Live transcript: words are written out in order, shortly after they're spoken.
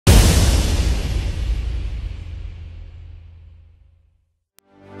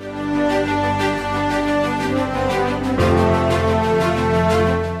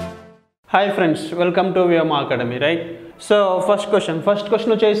Hi friends, welcome to Vyoma Academy, right? So first question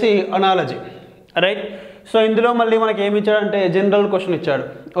వచ్చేసి analogy, right? So ఇందులో మళ్ళీ మనకి ఏమి ఇచ్చాడంటే జనరల్ క్వశ్చన్ ఇచ్చాడు,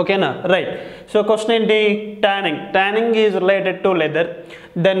 ఓకేనా? రైట్. సో క్వశ్చన్ ఏంటి? Tanning is related to leather,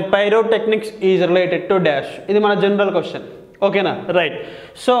 then pyrotechnics is related to dash. ఇది మన జనరల్ క్వశ్చన్, ఓకేనా? రైట్.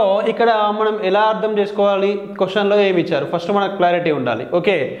 సో ఇక్కడ మనం ఎలా అర్థం చేసుకోవాలి, క్వశ్చన్లో ఏమి ఇచ్చారు ఫస్ట్ మనకు క్లారిటీ ఉండాలి,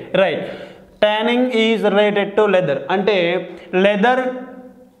 okay? Right. Tanning is related to leather అంటే లెదర్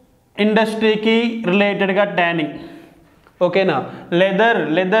ఇండస్ట్రీకి రిలేటెడ్గా ట్యానింగ్, ఓకేనా?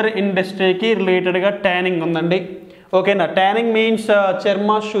 లెదర్ ఇండస్ట్రీకి రిలేటెడ్గా ట్యానింగ్ ఉందండి, ఓకేనా? ట్యానింగ్ మీన్స్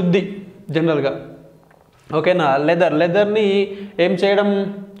చర్మ శుద్ధి జనరల్గా, ఓకేనా? లెదర్ని ఏం చేయడం?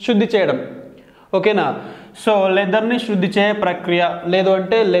 శుద్ధి చేయడం, ఓకేనా? సో లెదర్ని శుద్ధి చేయ ప్రక్రియ, లేదు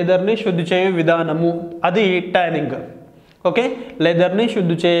అంటే లెదర్ని శుద్ధి చేయ విధానము, అది ట్యానింగ్, ఓకే? లెదర్ని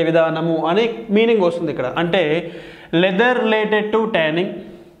శుద్ధి చేయ విధానము అనే మీనింగ్ వస్తుంది ఇక్కడ. అంటే leather related to tanning,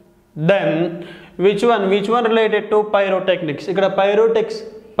 then which one related to pyrotechnics. ఇక్కడ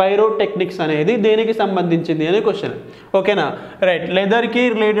పైరోటెక్నిక్స్ అనేది దేనికి సంబంధించింది అనే క్వశ్చన్, ఓకేనా? రైట్. లెదర్కి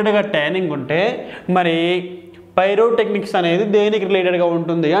రిలేటెడ్గా ట్యానింగ్ ఉంటే మరి పైరోటెక్నిక్స్ అనేది దేనికి రిలేటెడ్గా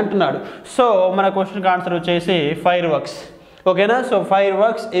ఉంటుంది అంటున్నాడు. సో మన క్వశ్చన్కి ఆన్సర్ వచ్చేసి ఫైర్ వర్క్స్, ఓకేనా? So fire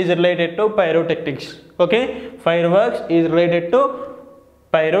works is related to pyrotechnics, okay? Fire works is related to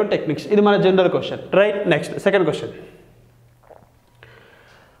pyrotechnics. ఇది మన general question, right? Next second question.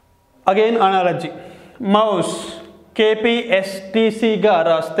 Again analogy. Mouse KPSTCగా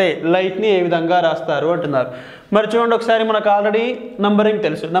రాస్తే లైట్ని ఏ విధంగా రాస్తారు అంటున్నారు. మరి చూడండి ఒకసారి, మనకు ఆల్రెడీ నంబరింగ్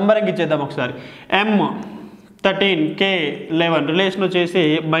తెలుసు, నంబరింగ్ ఇచ్చేద్దాం ఒకసారి. M13 K11 రిలేషన్ వచ్చేసి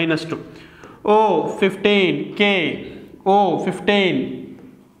 -2, O15 K O15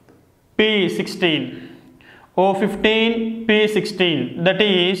 P16 O15 P16 that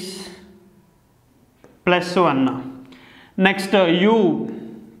is +1. Next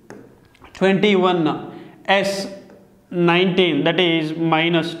U21 S19 that is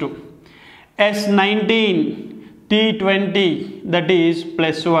 -2, S19 T20 that is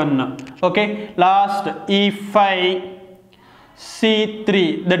 +1, okay? Last E5 C3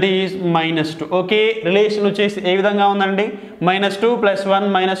 that is -2, okay? Relation వచ్చేసి ఏ విధంగా ఉందండి? -2 +1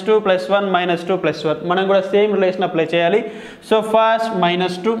 -2 +1 -2 +1. మనం కూడా same relation apply చేయాలి. So first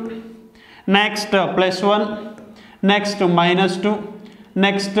 -2, next +1, next -2,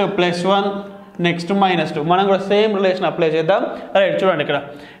 next +1, next -2. మనం కూడా same relation apply చేద్దాం. Right. చూడండి ఇక్కడ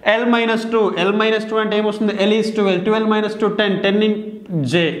L -2 అంటే ఏమొస్తుంది? L is 12, 12 - 2 10, 10 in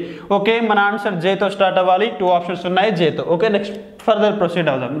J, okay? మన ఆన్సర్ Jతో స్టార్ట్ అవ్వాలి. 2 ఆప్షన్స్ ఉన్నాయి Jతో, ఓకే? నెక్స్ట్ ఫర్దర్ ప్రొసీడ్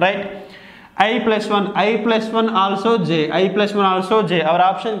అవుదాం, right? I +1 also J, I +1 also J. Hour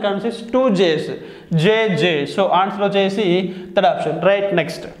option consist 2 J's, J. So answer వచ్చేసి third option, right?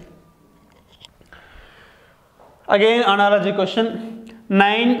 Next again analogy question.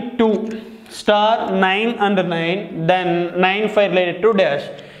 9 2 star 9 and 9 then 9 5 related to dash.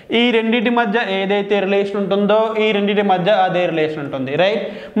 ఈ రెండింటి మధ్య ఏదైతే relation ఉంటుందో ఈ రెండింటి మధ్య అదే రిలేషన్ ఉంటుంది, రైట్?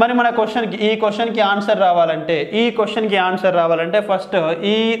 మరి మన ఈ క్వశ్చన్కి ఆన్సర్ రావాలంటే ఫస్ట్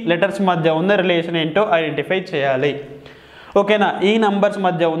ఈ లెటర్స్ మధ్య ఉన్న రిలేషన్ ఏంటో ఐడెంటిఫై చేయాలి, ఓకేనా? ఈ నంబర్స్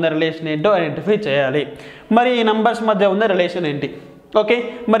మధ్య ఉన్న రిలేషన్ ఏంటో ఐడెంటిఫై చేయాలి. మరి ఈ నంబర్స్ మధ్య ఉన్న రిలేషన్ ఏంటి, ఓకే?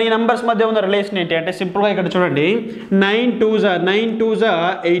 మరి ఈ నంబర్స్ మధ్య ఉన్న రిలేషన్ ఏంటి అంటే సింపుల్గా ఇక్కడ చూడండి. 9 2s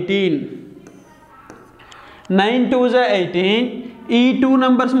 18, 9 2s 18. ఈ 2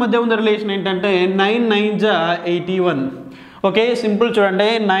 నంబర్స్ మధ్య ఉన్న రిలేషన్ ఏంటంటే 9 9s 81, ఓకే? సింపుల్ చూడండి.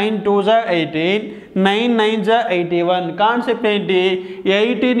 9 2s 18, 9 9s 81. కాన్సెప్ట్ ఏంటి?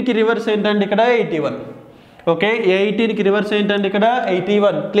 18కి రివర్స్ ఏంటంటే ఇక్కడ 81, ఓకే? 18కి రివర్స్ ఏంటంటే ఇక్కడ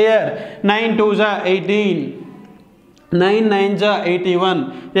 81. క్లియర్? 9 2s 18, 9 9s 81,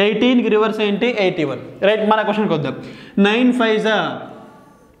 18కి రివర్స్ ఏంటి? 81, రైట్? మన క్వశ్చన్కి వద్దాం. 9 5s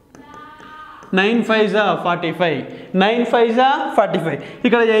 45, 9 5s 45.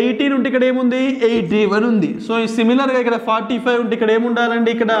 ఇక్కడ 18 ఉంటే ఇక్కడ ఏముంది? 81 ఉంది. సో సిమిలర్గా ఇక్కడ 45 ఉంటే ఇక్కడ ఏముండాలండి?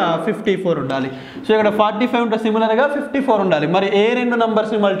 ఇక్కడ 54 ఉండాలి. సో ఇక్కడ 45 ఉంటే సిమిలర్గా 54 ఉండాలి. మరి ఏ రెండు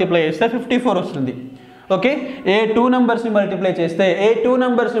నంబర్స్ని మల్టిప్లై చేస్తే 54 వస్తుంది, ఓకే? ఏ టూ నంబర్స్ని మల్టిప్లై చేస్తే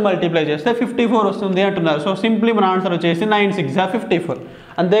 54 వస్తుంది అంటున్నారు. సో సింప్లీ మన ఆన్సర్ వచ్చేసి 9 6 54,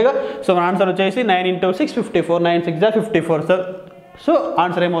 అంతేగా? సో మన ఆన్సర్ వచ్చేసి 9 × 6 54, 9 6 54. సో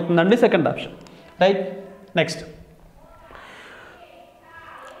ఆన్సర్ ఏమవుతుందండి? Second option, right? Next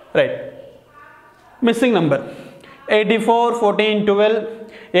right. Missing number 84 14 12,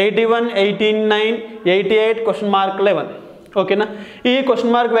 81 18 9, 88 (11), ఓకేనా? ఈ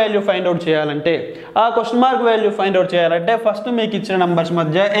question mark value find out చేయాలంటే ఫస్ట్ మీకు ఇచ్చిన నంబర్స్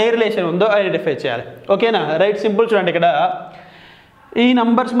మధ్య ఏ రిలేషన్ ఉందో ఐడెంటిఫై చేయాలి, ఓకేనా? రైట్. సింపుల్ చూడండి, ఇక్కడ ఈ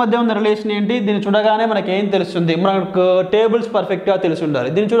నంబర్స్ మధ్య ఉన్న రిలేషన్ ఏంటి, దీన్ని చూడగానే మనకి ఏం తెలుస్తుంది, మనకు టేబుల్స్ పర్ఫెక్ట్గా తెలిసి ఉండాలి.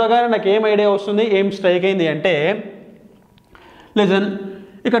 దీన్ని చూడగానే నాకు ఏం ఐడియా వస్తుంది, ఏం స్ట్రైక్ అయింది అంటే లిజన్,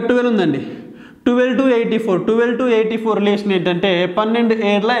 ఇక్కడ 12 ఉందండి, 12 to 84, 12 to 84 రిలేషన్ ఏంటంటే 12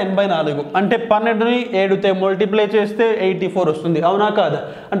 7ల 84, అంటే 12ని 7తో మల్టిప్లై చేస్తే 84 వస్తుంది, అవునా కాదా?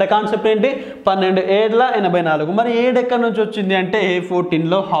 అంటే కాన్సెప్ట్ ఏంటి, 12 7ల 84. మరి 7 ఎక్కడి నుంచి వచ్చింది అంటే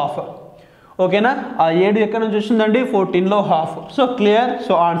 14లో హాఫ్. ఓకేనా, ఆ 7 ఎక్కడి నుంచి వచ్చిందండి, 14లో half. So clear.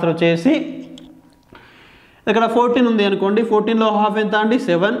 So answer వచ్చేసి ఇక్కడ 14 ఉంది అనుకోండి, 14లో హాఫ్ ఎంత అండి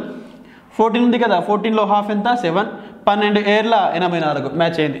 7, 14 ఉంది కదా, 14లో హాఫ్ ఎంత 7, 12 7ల 84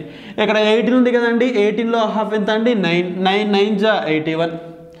 మ్యాచ్ అయింది. ఇక్కడ 18 ఉంది కదండి, 18లో హాఫ్ ఎంత అండి 9, 9 9 జా 81.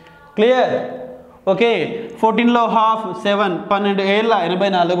 క్లియర్. ఓకే, 14లో హాఫ్ 7, 12 7ల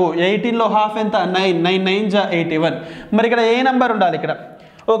 84, 18లో హాఫ్ ఎంత 9, 9 9 జా 81. మరి ఇక్కడ ఏ నెంబర్ ఉండాలి ఇక్కడ?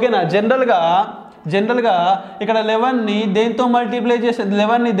 ఓకేనా, జనరల్గా ఇక్కడ 11ని దేంతో మల్టిప్లై చేస్తే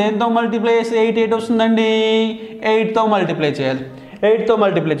 11ని దేంతో మల్టిప్లై చేస్తే 88 వస్తుందండి, 8తో మల్టిప్లై చేయాలి, 8తో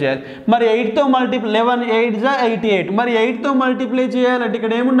మల్టిప్లై చేయాలి. మరి 8తో మల్టిప్లై 11 8 జా 88, మరి 8తో మల్టిప్లై చేయాలంటే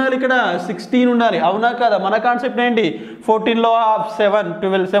ఇక్కడ ఏముండాలి, ఇక్కడ 16 ఉండాలి, అవునా కదా? మన కాన్సెప్ట్ ఏంటి, 14లో హాఫ్ 7,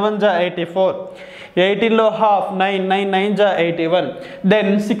 12 7 జా 84, 18లో హాఫ్ 9, 9 9 జా 81, దెన్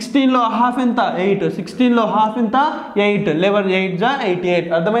 16లో హాఫ్ ఎంత 8, 16లో హాఫ్ ఎంత 8, 11 8 జా 88.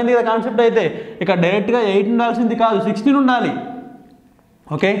 అర్థమైంది కదా కాన్సెప్ట్? అయితే ఇక్కడ డైరెక్ట్గా 8 ఉండాల్సింది కాదు, 16 ఉండాలి.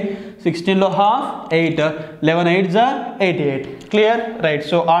 ఓకే, 16లో హాఫ్ 8, 11 8 జా 88. Clear, right.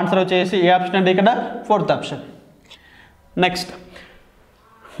 సో ఆన్సర్ వచ్చేసి ఏ ఆప్షన్ అంటే ఇక్కడ 4th ఆప్షన్. నెక్స్ట్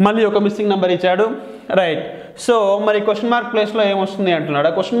మళ్ళీ ఒక మిస్సింగ్ నెంబర్ ఇచ్చాడు, రైట్. సో మరి క్వశ్చన్ మార్క్ ప్లేస్లో ఏమొస్తుంది అంటున్నాడు.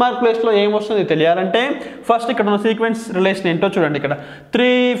 ఆ క్వశ్చన్ మార్క్ ప్లేస్లో ఏమొస్తుంది తెలియాలంటే ఫస్ట్ ఇక్కడ ఉన్న సీక్వెన్స్ రిలేషన్ ఏంటో చూడండి. ఇక్కడ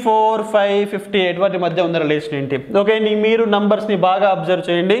 3 4 5 58 వాటి మధ్య ఉన్న రిలేషన్ ఏంటి? ఓకే, మీరు నంబర్స్ని బాగా అబ్జర్వ్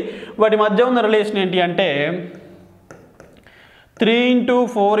చేయండి. వాటి మధ్య ఉన్న రిలేషన్ ఏంటి అంటే 3 into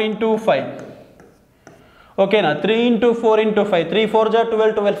 4 into 5. ఓకేనా, 3 into 4 into 5, 3 4 జా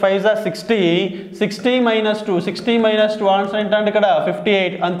 12, 12 5 జా 60, 60 - 2, 60 - 2 ఆన్సర్ ఏంటంటే ఇక్కడ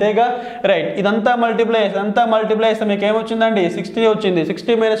 58. అంతేగా, రైట్. ఇదంతా మల్టిప్లై చేస్తే మీకు ఏమొచ్చిందండి 60 వచ్చింది.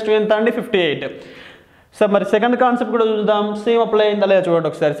 60 - 2 ఎంత అండి 58. సో మరి సెకండ్ కాన్సెప్ట్ కూడా చూద్దాం, సేమ్ అప్లై అయిందా లేదా చూడండి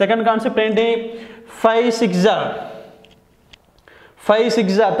ఒకసారి. సెకండ్ కాన్సెప్ట్ ఏంటి, 5 6 జా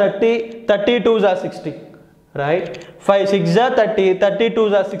 30, 32 జా 60, right? 5 6 జా 30, 32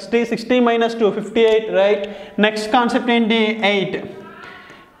 జా 60, 60 - 2 58, right? నెక్స్ట్ కాన్సెప్ట్ ఏంటి,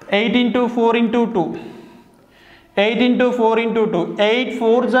 8 into 4 into 2, 8 into 4 into 2, 8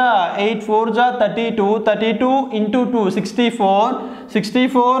 4 జా 32, 32 into 2 64,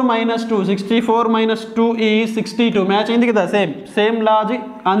 64 - 2, 64 - 2 is 62. మ్యాచ్ అయింది కదా, సేమ్ లాజిక్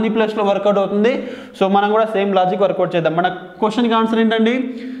అన్ని ప్లేస్లో వర్కౌట్ అవుతుంది. సో మనం కూడా సేమ్ లాజిక్ వర్కౌట్ చేద్దాం. మన క్వశ్చన్కి ఆన్సర్ ఏంటండి,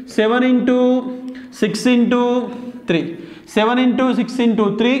 7 into 6 into 3, 7 into 6 into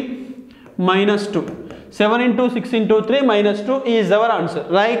 3 minus 2, 7 into 6 into 3 minus 2 is our answer,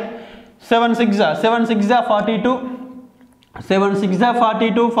 right? 7 6 జా 42, 7 6 జా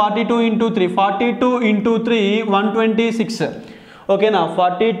 42, 42 into 3, 42 into 3 126. ఓకేనా,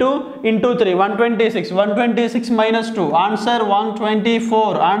 42 into 3 126, 126 minus 2 ఆన్సర్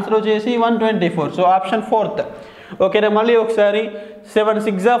 124. ఆన్సర్ వచ్చేసి 124. So option 4th. ఓకేనా, మళ్ళీ ఒకసారి 7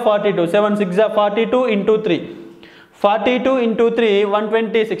 6 జా 42, 7 6 జా 42 into 3, 42 into 3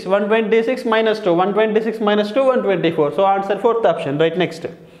 126, 126 minus 2, 126 minus 2 124. So answer 4th option, right. Next,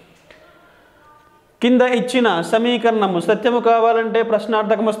 కింద ఇచ్చిన సమీకరణము సత్యము కావాలంటే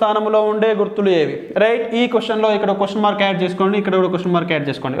ప్రశ్నార్థకము స్థానంలో ఉండే గుర్తులు ఏవి? రైట్. ఈ క్వశ్చన్లో ఇక్కడ క్వశ్చన్ మార్క్ యాడ్ చేసుకోండి, ఇక్కడ కూడా క్వశ్చన్ మార్క్ యాడ్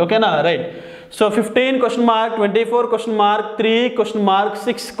చేసుకోండి. ఓకేనా, right. So 15 question mark, 24 question mark, 3 question mark,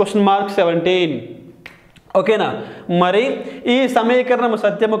 6 question mark, 17. ఓకేనా, మరి ఈ సమీకరణము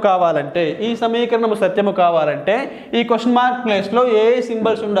సత్యము కావాలంటే ఈ క్వశ్చన్ మార్క్ ప్లేస్లో ఏ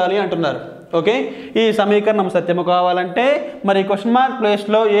సింబల్స్ ఉండాలి అంటున్నారు. ఓకే, ఈ సమీకరణం సత్యము కావాలంటే మరి క్వశ్చన్ మార్క్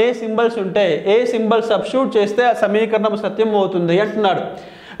ప్లేస్లో ఏ సింబల్స్ ఉంటే ఏ సింబల్ సబ్స్టిట్యూట్ చేస్తే ఆ సమీకరణం సత్యం అవుతుంది అంటున్నాడు.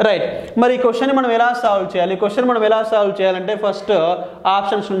 రైట్. మరి ఈ క్వశ్చన్ మనం ఎలా సాల్వ్ చేయాలంటే ఫస్ట్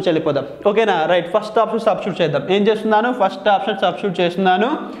ఆప్షన్స్ నుంచి వెళ్ళిపోదాం. ఓకేనా, రైట్. ఫస్ట్ ఆప్షన్ సబ్స్టిట్యూట్ చేద్దాం. ఏం చేస్తున్నాను, ఫస్ట్ ఆప్షన్ సబ్స్టిట్యూట్ చేస్తున్నాను.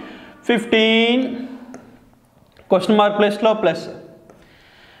 15 క్వశ్చన్ మార్క్ ప్లేస్లో ప్లస్,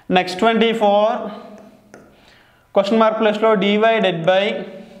 నెక్స్ట్ 24 క్వశ్చన్ మార్క్ ప్లేస్లో డివైడెడ్ బై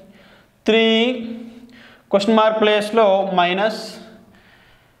 3 క్వశ్చన్ మార్క్ ప్లేస్లో మైనస్,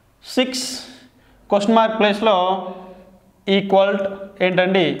 6 క్వశ్చన్ మార్క్ ప్లేస్లో ఈక్వల్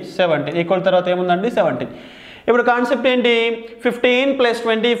ఏంటండి 17. ఈక్వల్ తర్వాత ఏముందండి 17. ఇప్పుడు కాన్సెప్ట్ ఏంటి, 15 +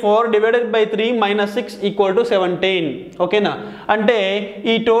 24 డివైడెడ్ బై 3 - 6 = 17. ఓకేనా, అంటే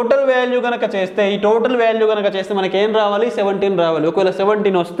ఈ టోటల్ వాల్యూ కనుక చేస్తే మనకి ఏం రావాలి, 17 రావాలి. ఒకవేళ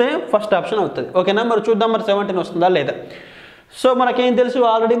 17 వస్తే ఫస్ట్ ఆప్షన్ అవుతుంది. ఓకేనా, మరి చూద్దాం మరి 17 వస్తుందా లేదా. సో మనకేం తెలుసు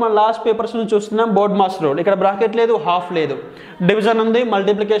ఆల్రెడీ మన లాస్ట్ పేపర్స్ నుంచి చూస్తున్నాం బోర్డ్ మాస్ రూల్. ఇక్కడ బ్రాకెట్ లేదు, హాఫ్ లేదు, డివిజన్ ఉంది,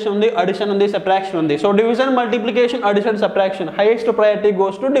 మల్టిప్లికేషన్ ఉంది, అడిషన్ ఉంది, సబ్ట్రాక్షన్ ఉంది. So division, multiplication, addition, subtraction highest priority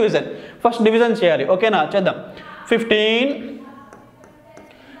goes to division. First division చేయాలి. ఓకేనా, చేద్దాం. 15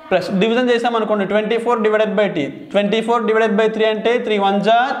 ప్లస్ డివిజన్ చేసాం అనుకోండి 24 డివైడెడ్ బై 3 అంటే 3 1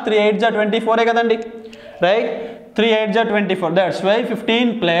 జా 3 8 జా 24 కదండి, రైట్? 3 8 జా 24, దట్స్ వై 15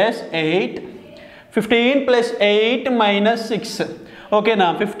 ప్లస్ 8 మైనస్ 6. ఓకేనా,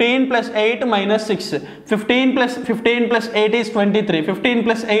 15 plus 8 minus 6. 15 plus 8 is 23. 15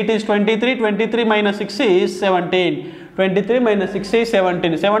 plus 8 is 23. 23 minus 6 is 17. 23 minus 6 is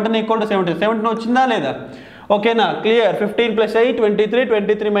 17. 17 equal to 17. 17 వచ్చిందా లేదా? ఓకేనా, క్లియర్. 15 ప్లస్ 8 23.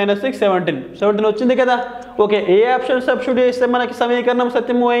 23 మైనస్ 6 17. 17 వచ్చింది కదా. ఓకే, ఏ ఆప్షన్ సబ్స్టిట్యూట్ చేస్తే మనకి సమీకరణం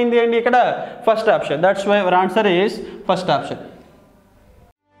సత్యము అయింది అండి? ఇక్కడ first option. That's why our answer is first option.